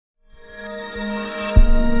My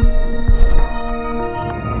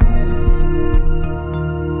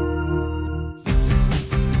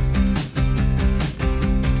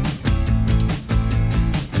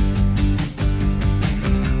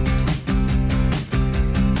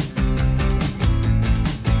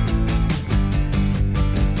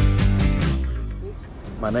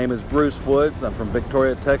name is Bruce Woods. I'm from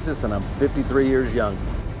Victoria, Texas, and I'm 53 years young.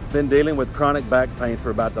 Been dealing with chronic back pain for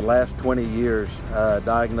about the last 20 years,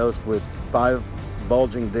 diagnosed with 5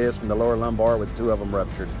 bulging discs in the lower lumbar with 2 of them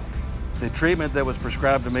ruptured. The treatment that was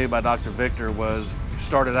prescribed to me by Dr. Victor was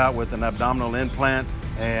started out with an abdominal implant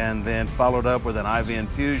and then followed up with an IV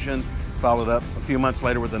infusion, followed up a few months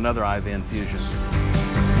later with another IV infusion.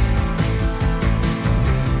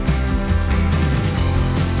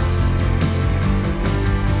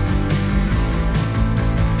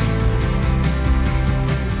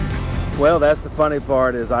 Well, that's the funny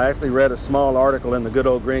part is I actually read a small article in the good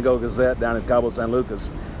old Gringo Gazette down in Cabos, San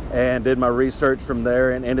Lucas, and did my research from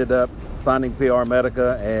there and ended up finding PR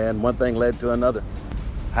Medica, and one thing led to another.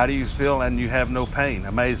 How do you feel and you have no pain?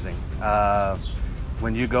 Amazing.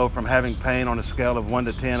 When you go from having pain on a scale of 1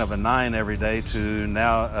 to 10 of a 9 every day to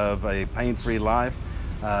now of a pain-free life,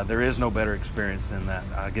 there is no better experience than that.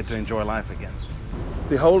 I get to enjoy life again.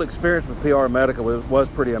 The whole experience with PR Medica was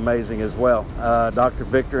pretty amazing as well. Dr.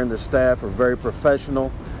 Victor and the staff were very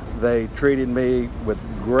professional. They treated me with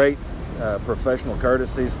great professional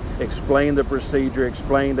courtesies, explained the procedure,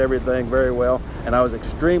 explained everything very well, and I was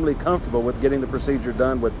extremely comfortable with getting the procedure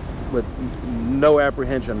done with no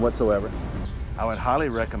apprehension whatsoever. I would highly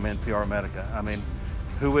recommend PR Medica. I mean,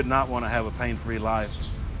 who would not want to have a pain-free life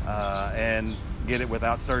and get it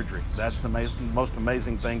without surgery? That's the most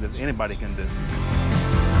amazing thing that anybody can do.